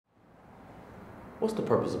What's the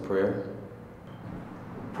purpose of prayer?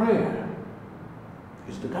 Prayer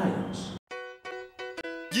is the guidance.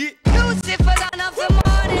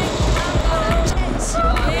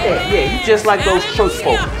 Yeah, you just like those church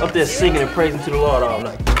folk up there singing and praising to the Lord all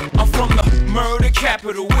night. I'm from the murder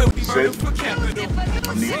capital, where we murder for capital.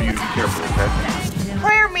 I need for you to be careful, okay?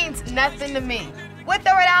 Prayer means nothing to me. With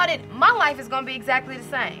or without it, my life is gonna be exactly the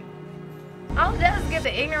same. All it does is give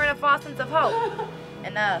the ignorant a false sense of hope.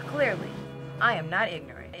 And clearly, I am not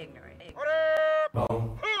ignorant.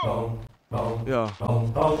 Yeah.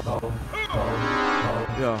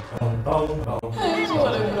 Yeah. I just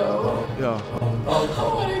want to go. Yeah. I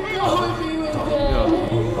want to go with you and Dad.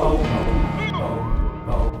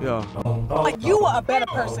 Yeah. Like, you were a better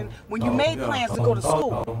person when you made plans to go to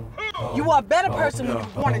school. You were a better person when you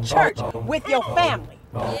were going to church with your family.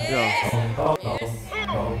 Yeah.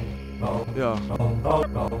 Yeah.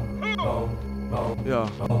 Yeah.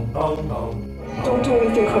 Don't do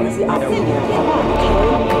anything crazy. I'll send you. Get back,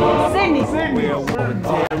 okay? Send me. We're a war with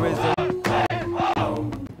terrorism,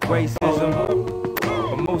 racism,